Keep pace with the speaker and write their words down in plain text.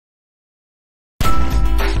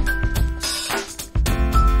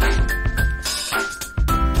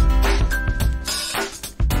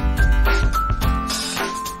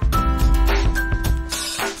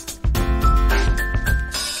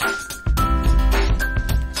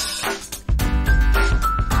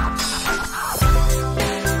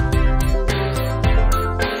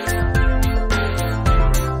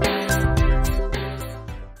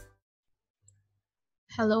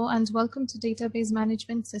and welcome to Database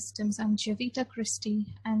Management Systems. I'm Javita Christie,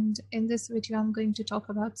 and in this video I'm going to talk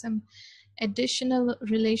about some additional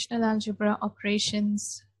relational algebra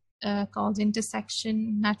operations called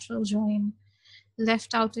intersection, natural join,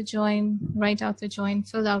 left outer join, right outer join,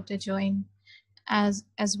 fill outer join, as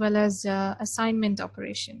well as assignment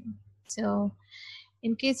operation. So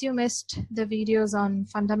in case you missed the videos on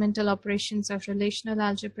fundamental operations of relational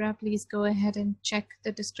algebra, please go ahead and check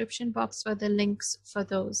the description box for the links for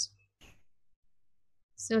those.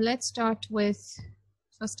 So let's start with,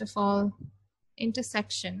 first of all,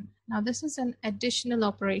 intersection. Now this is an additional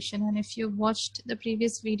operation, and if you've watched the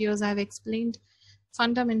previous videos, I've explained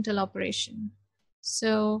fundamental operation.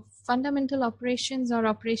 So fundamental operations are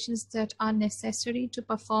operations that are necessary to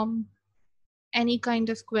perform any kind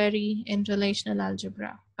of query in relational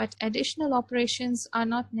algebra, but additional operations are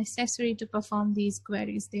not necessary to perform these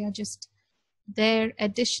queries. They are just there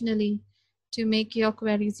additionally to make your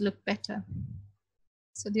queries look better.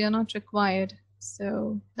 So they are not required.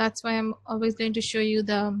 So that's why I'm always going to show you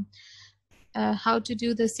the how to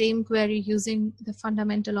do the same query using the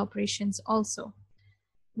fundamental operations also.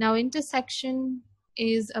 Now intersection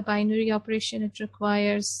is a binary operation. It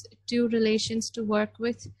requires two relations to work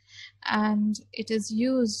with, and it is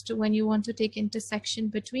used when you want to take intersection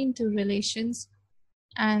between two relations,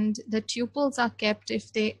 and the tuples are kept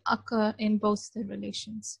if they occur in both the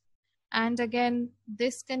relations. And again,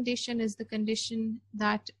 this condition is the condition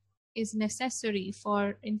that is necessary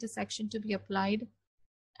for intersection to be applied,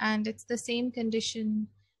 and it's the same condition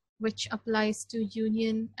which applies to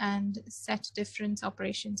union and set difference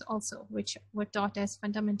operations also, which were taught as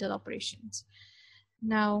fundamental operations.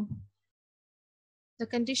 Now, the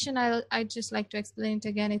condition I'd just like to explain it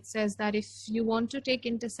again. It says that if you want to take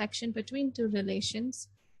intersection between two relations,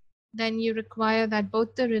 then you require that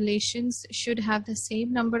both the relations should have the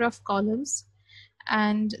same number of columns,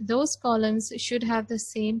 and those columns should have the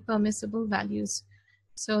same permissible values.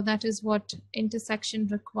 So that is what intersection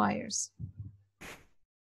requires.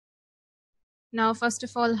 Now, first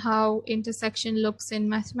of all, how intersection looks in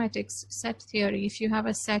mathematics set theory. If you have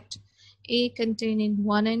a set A containing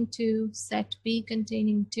 1 and 2, set B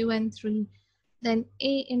containing 2 and 3, then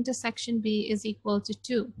A intersection B is equal to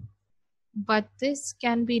 2. But this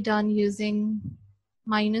can be done using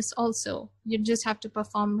minus also. You just have to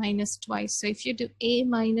perform minus twice. So if you do A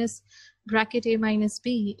minus bracket A minus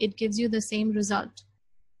B, it gives you the same result.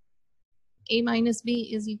 A minus B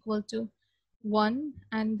is equal to 1,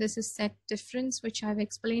 and this is set difference, which I've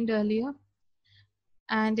explained earlier.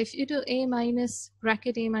 And if you do A minus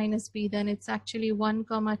bracket A minus B, then it's actually 1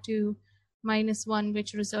 comma 2 minus 1,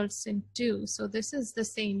 which results in 2. So this is the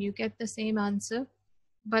same, you get the same answer.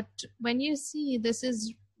 But when you see this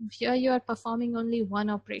is, here you are performing only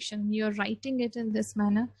one operation, you're writing it in this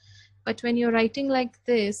manner. But when you're writing like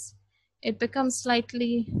this, it becomes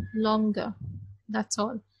slightly longer, that's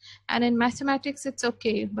all. And in mathematics, it's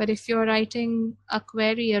okay. But if you're writing a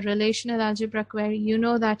query, a relational algebra query, you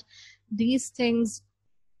know that these things,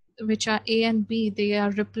 which are A and B, they are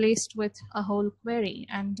replaced with a whole query.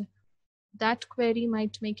 And that query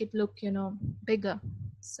might make it look, bigger.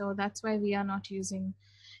 So that's why we are not using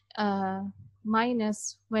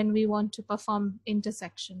minus when we want to perform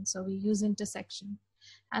intersection. So we use intersection.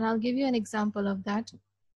 And I'll give you an example of that.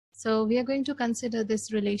 So we are going to consider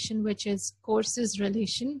this relation, which is courses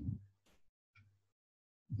relation.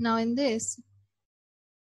 Now in this,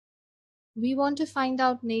 we want to find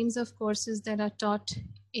out names of courses that are taught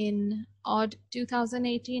in odd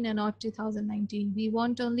 2018 and odd 2019. We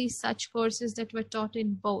want only such courses that were taught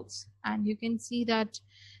in both. And you can see that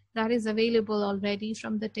that is available already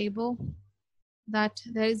from the table, that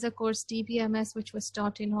there is a course DBMS which was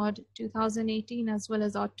taught in odd 2018 as well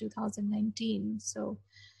as odd 2019. So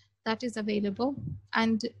that is available.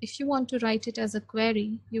 And if you want to write it as a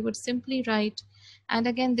query, you would simply write, and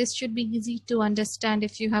again, this should be easy to understand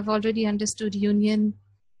if you have already understood union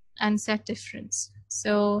and set difference.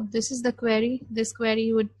 So this is the query. This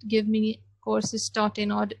query would give me courses taught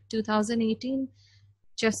in odd 2018,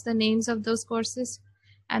 just the names of those courses.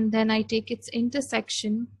 And then I take its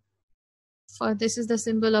intersection. For this is the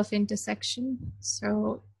symbol of intersection.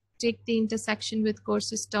 So take the intersection with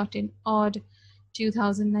courses taught in odd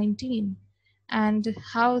 2019. And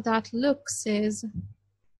how that looks is,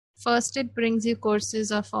 first it brings you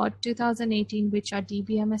courses of odd 2018, which are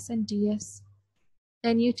DBMS and DS.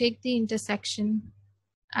 Then you take the intersection,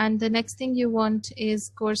 and the next thing you want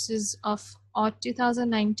is courses of odd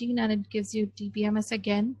 2019, and it gives you DBMS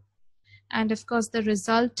again. And of course the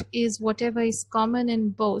result is whatever is common in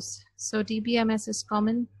both. So DBMS is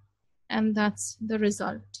common, and that's the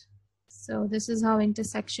result. So this is how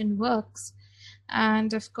intersection works.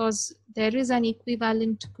 And of course, there is an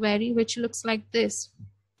equivalent query which looks like this.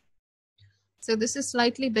 So this is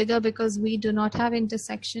slightly bigger because we do not have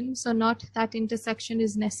intersection. So not that intersection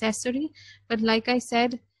is necessary, but like I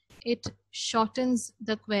said, it shortens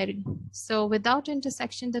the query. So without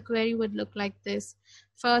intersection, the query would look like this.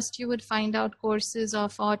 First, you would find out courses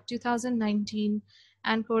of ODD 2019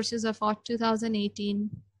 and courses of ODD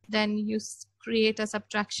 2018. Then you create a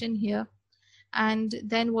subtraction here. And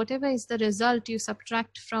then whatever is the result, you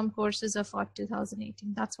subtract from courses of ODD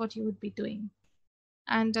 2018. That's what you would be doing.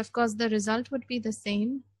 And of course, the result would be the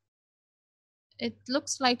same. It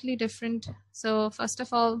looks slightly different. So first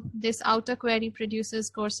of all, this outer query produces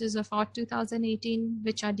courses of ODD 2018,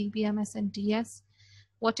 which are DBMS and DS.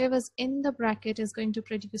 Whatever's in the bracket is going to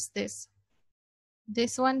produce this.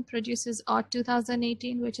 This one produces ODD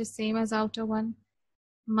 2018, which is same as outer one,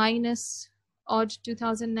 minus ODD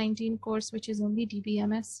 2019 course, which is only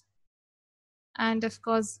DBMS. And of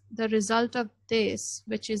course, the result of this,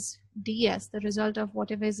 which is DS, the result of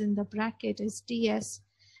whatever is in the bracket is DS,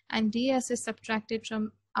 and DS is subtracted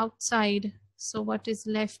from outside. So what is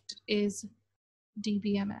left is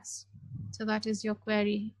DBMS. So that is your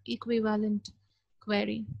query, equivalent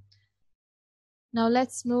query. Now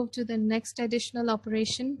let's move to the next additional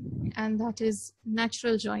operation, and that is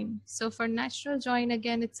natural join. So for natural join,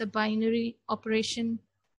 again, it's a binary operation.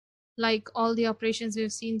 Like all the operations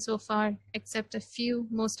we've seen so far, except a few,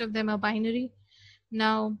 most of them are binary.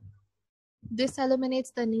 Now, this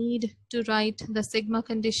eliminates the need to write the sigma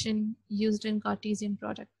condition used in Cartesian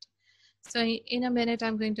product. So in a minute,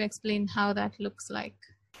 I'm going to explain how that looks like.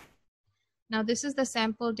 Now, this is the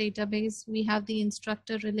sample database. We have the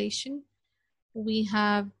instructor relation, we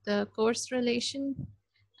have the course relation,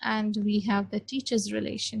 and we have the teacher's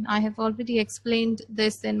relation. I have already explained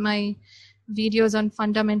this in my videos on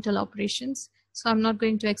fundamental operations, so I'm not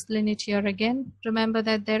going to explain it here again. Remember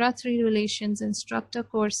that there are three relations: instructor,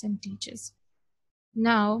 course, and teaches.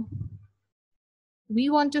 Now, we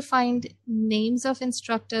want to find names of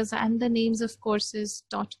instructors and the names of courses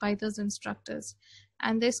taught by those instructors.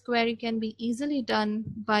 And this query can be easily done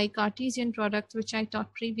by Cartesian product, which I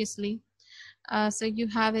taught previously. So you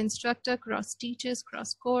have instructor cross teaches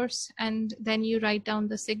cross course, and then you write down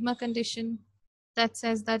the sigma condition that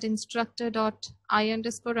says that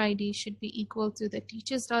instructor.i_id should be equal to the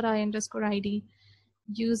teachers.i_id.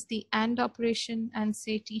 Use the AND operation and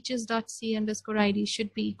say teachers.c_id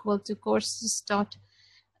should be equal to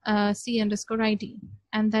courses.c_id.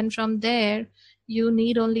 And then from there, you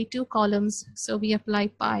need only two columns, so we apply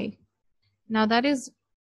pi. Now that is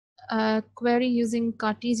a query using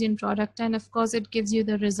Cartesian product, and of course it gives you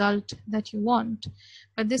the result that you want.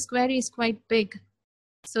 But this query is quite big.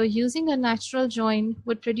 So using a natural join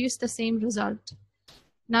would produce the same result.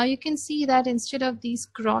 Now you can see that instead of these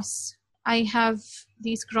crosses, I have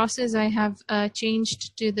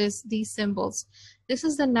changed to these symbols. This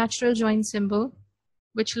is the natural join symbol,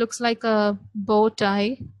 which looks like a bow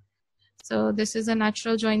tie. So this is a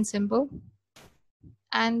natural join symbol.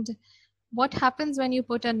 And what happens when you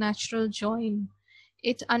put a natural join?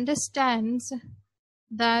 It understands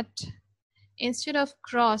that instead of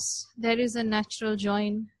cross, there is a natural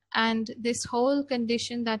join, and this whole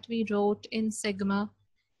condition that we wrote in sigma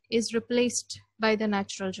is replaced by the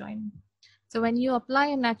natural join. So when you apply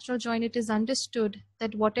a natural join, it is understood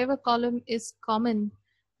that whatever column is common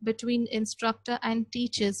between instructor and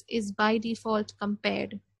teaches is by default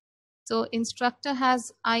compared. So instructor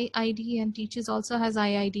has IID and teaches also has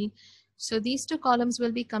IID. So these two columns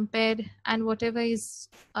will be compared, and whatever is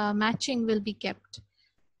matching will be kept.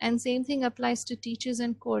 And same thing applies to teachers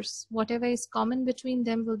and course. Whatever is common between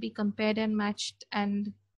them will be compared and matched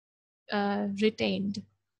and retained.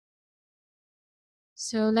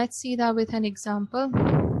 So let's see that with an example.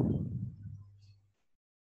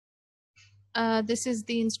 This is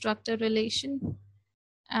the instructor relation,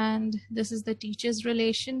 and this is the teacher's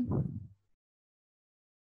relation.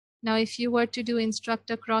 Now, if you were to do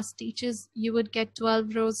instructor cross teachers, you would get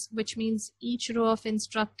 12 rows, which means each row of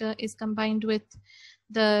instructor is combined with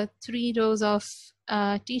the 3 rows of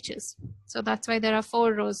teachers. So that's why there are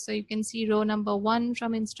 4 rows. So you can see row number 1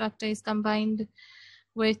 from instructor is combined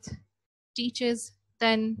with teachers.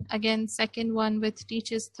 Then again, second one with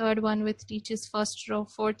teachers, third one with teachers first row,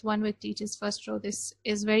 fourth one with teachers first row. This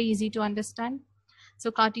is very easy to understand.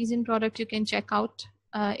 So Cartesian product you can check out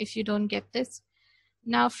if you don't get this.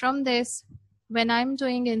 Now from this, when I'm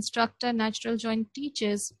doing instructor natural join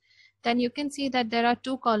teachers, then you can see that there are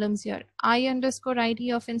 2 columns here,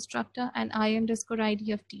 I_ID of instructor and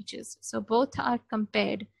I_ID of teachers. So both are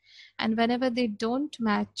compared, and whenever they don't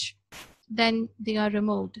match, then they are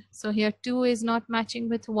removed. So here 2 is not matching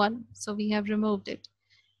with 1, so we have removed it.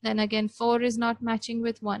 Then again 4 is not matching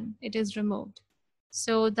with 1, it is removed.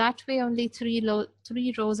 So that way only three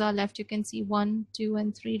rows are left. You can see 1, 2,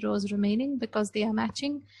 and 3 rows remaining because they are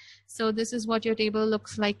matching. So this is what your table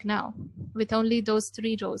looks like now with only those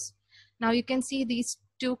 3 rows. Now you can see these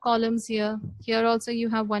 2 columns here. Here also you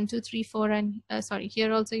have 1, 2, 3, 4, and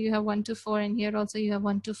here also you have 1 to 4, and here also you have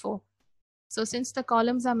 1 to 4. So since the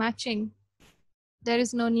columns are matching, there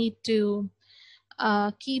is no need to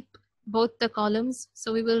keep both the columns.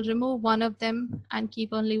 So we will remove one of them and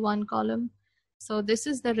keep only one column. So this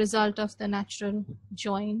is the result of the natural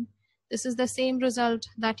join. This is the same result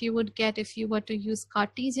that you would get if you were to use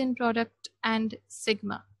Cartesian product and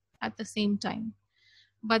sigma at the same time.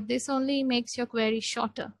 But this only makes your query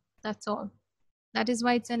shorter, that's all. That is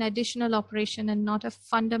why it's an additional operation and not a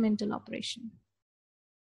fundamental operation.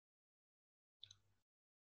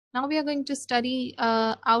 Now we are going to study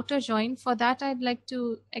outer join. For that, I'd like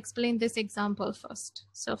to explain this example first.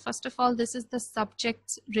 So first of all, this is the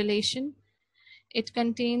subject relation. It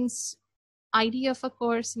contains ID of a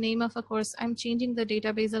course, name of a course. I'm changing the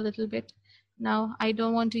database a little bit. Now I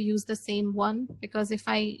don't want to use the same one because if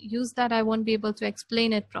I use that, I won't be able to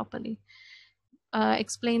explain it properly,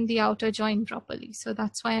 explain the outer join properly. So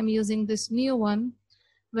that's why I'm using this new one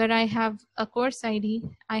where I have a course ID,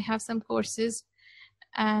 I have some courses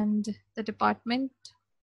and the department,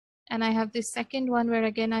 and I have this second one where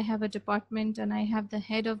again I have a department and I have the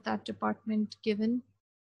head of that department given.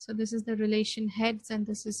 So this is the relation heads and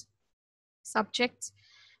this is subjects.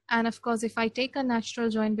 And of course, if I take a natural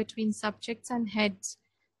join between subjects and heads,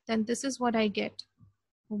 then this is what I get.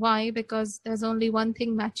 Why? Because there's only one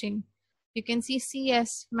thing matching. You can see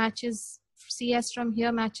CS matches, CS from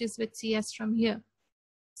here matches with CS from here.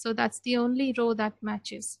 So that's the only row that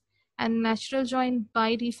matches. And natural join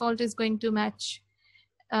by default is going to match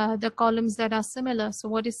the columns that are similar. So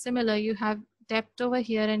what is similar? You have depth over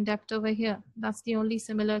here and depth over here. That's the only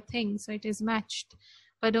similar thing. So it is matched,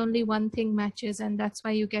 but only one thing matches, and that's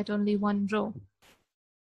why you get only one row.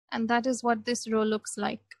 And that is what this row looks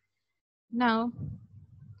like. Now,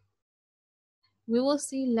 we will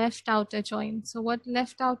see left outer join. So what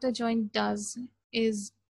left outer join does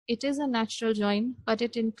is it is a natural join, but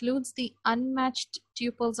it includes the unmatched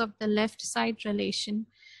tuples of the left side relation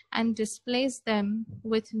and displays them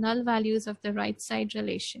with null values of the right side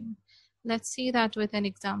relation. Let's see that with an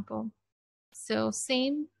example. So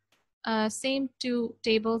same 2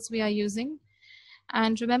 tables we are using.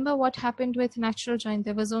 And remember what happened with natural join.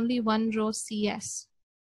 There was only one row CS.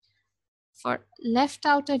 For left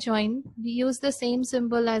outer join, we use the same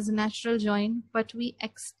symbol as natural join, but we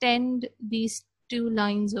extend these 2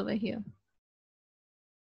 lines over here.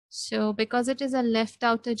 So because it is a left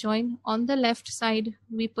outer join, on the left side,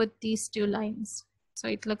 we put these 2 lines. So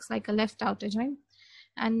it looks like a left outer join.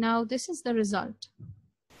 And now this is the result.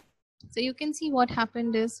 So you can see what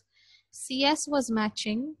happened is CS was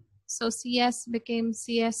matching. So CS became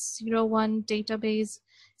CS01 database,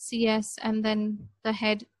 CS, and then the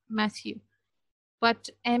head Matthew. But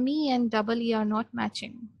ME and EE are not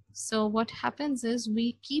matching. So what happens is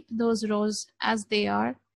we keep those rows as they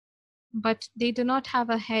are, but they do not have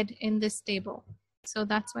a head in this table. So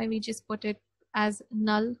that's why we just put it as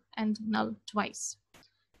null and null twice.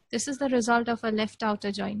 This is the result of a left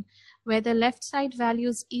outer join, where the left side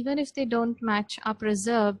values, even if they don't match, are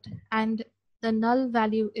preserved and the null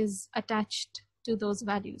value is attached to those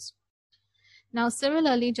values. Now,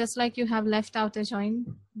 similarly, just like you have left outer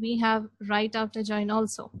join, we have right outer join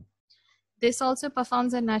also. This also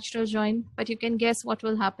performs a natural join, but you can guess what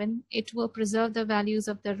will happen. It will preserve the values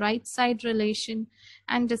of the right side relation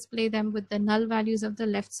and display them with the null values of the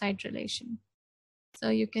left side relation. So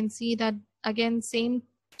you can see that again, same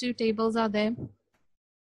 2 tables are there.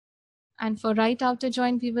 And for right outer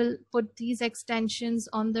join, we will put these extensions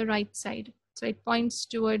on the right side. So it points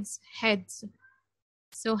towards heads.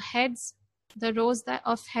 So heads, the rows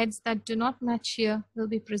of heads that do not match here will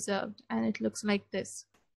be preserved, and it looks like this.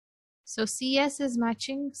 So CS is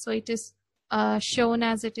matching, so it is shown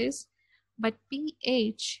as it is, but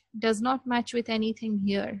PH does not match with anything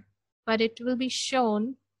here, but it will be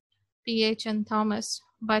shown, PH and Thomas,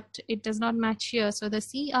 but it does not match here, so the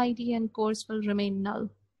CID and course will remain null.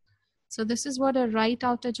 So this is what a right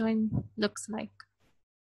outer join looks like.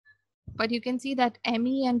 But you can see that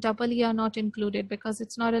ME and EE are not included because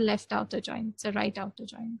it's not a left outer join, it's a right outer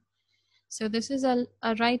join. So this is a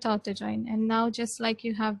right outer join. And now just like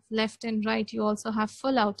you have left and right, you also have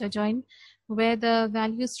full outer join where the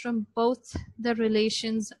values from both the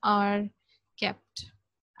relations are kept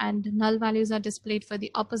and null values are displayed for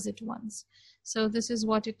the opposite ones. So this is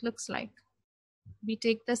what it looks like. We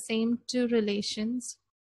take the same two relations,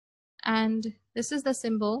 and this is the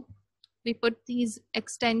symbol. We put these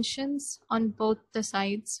extensions on both the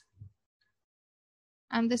sides,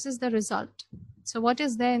 and this is the result. So what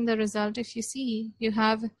is there in the result? If you see, you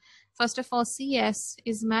have, first of all, CS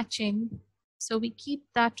is matching, so we keep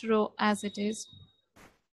that row as it is.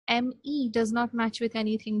 ME does not match with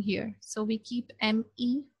anything here, so we keep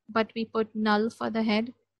ME, but we put null for the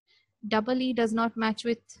head. Double E does not match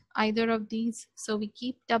with either of these, so we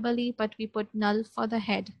keep double E, but we put null for the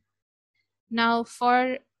head. Now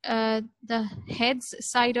for the heads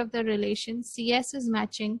side of the relation, CS is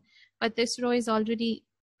matching, but this row is already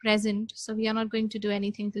present, so we are not going to do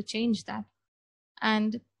anything to change that.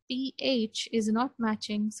 And PH is not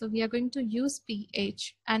matching, so we are going to use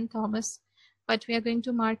PH and Thomas, but we are going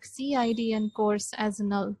to mark CID and course as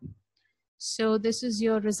null. So this is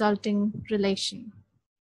your resulting relation.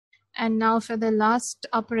 And now for the last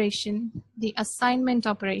operation, the assignment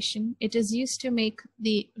operation, it is used to make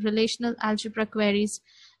the relational algebra queries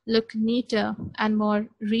look neater and more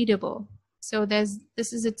readable. So this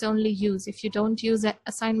is its only use. If you don't use an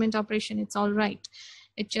assignment operation, it's all right.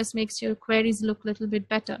 It just makes your queries look a little bit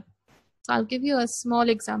better. So I'll give you a small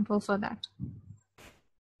example for that.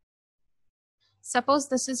 Suppose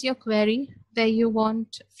this is your query where you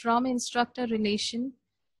want from instructor relation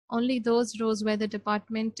only those rows where the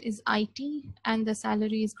department is IT and the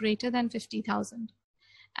salary is greater than 50,000.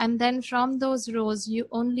 And then from those rows, you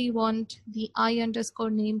only want the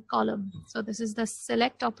I_name column. So this is the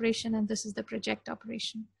select operation and this is the project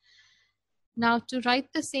operation. Now to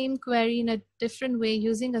write the same query in a different way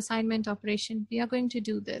using assignment operation, we are going to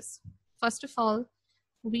do this. First of all,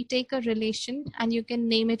 we take a relation and you can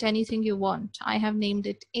name it anything you want. I have named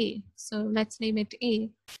it A. So let's name it A.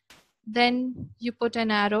 Then you put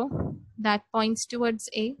an arrow that points towards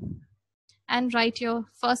A and write your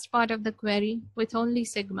first part of the query with only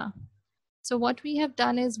sigma. So what we have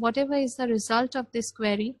done is whatever is the result of this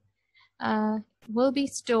query will be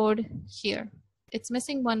stored here. It's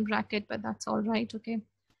missing one bracket, but that's all right, okay?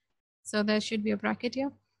 So there should be a bracket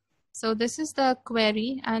here. So this is the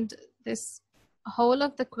query and this whole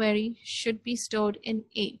of the query should be stored in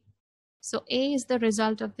A. So A is the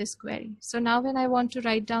result of this query. So now when I want to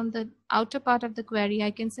write down the outer part of the query,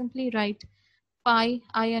 I can simply write phi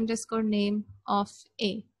I_name of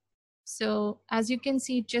A. So as you can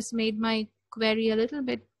see, it just made my query a little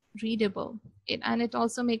bit readable. And it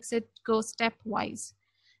also makes it go stepwise.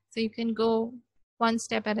 So you can go one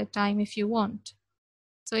step at a time if you want.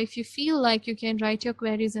 So if you feel like you can write your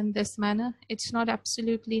queries in this manner, it's not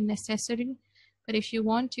absolutely necessary, but if you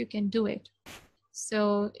want, you can do it.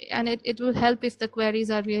 So, and it will help if the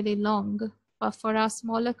queries are really long, but for our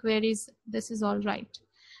smaller queries, this is all right.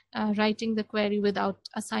 Writing the query without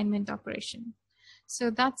assignment operation. So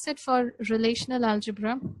that's it for relational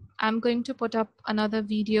algebra. I'm going to put up another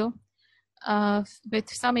video with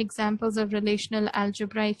some examples of relational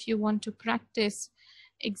algebra. If you want to practice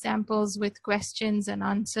examples with questions and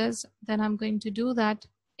answers, then I'm going to do that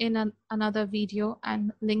in another video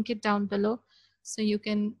and link it down below so you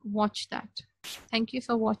can watch that. Thank you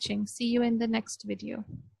for watching. See you in the next video.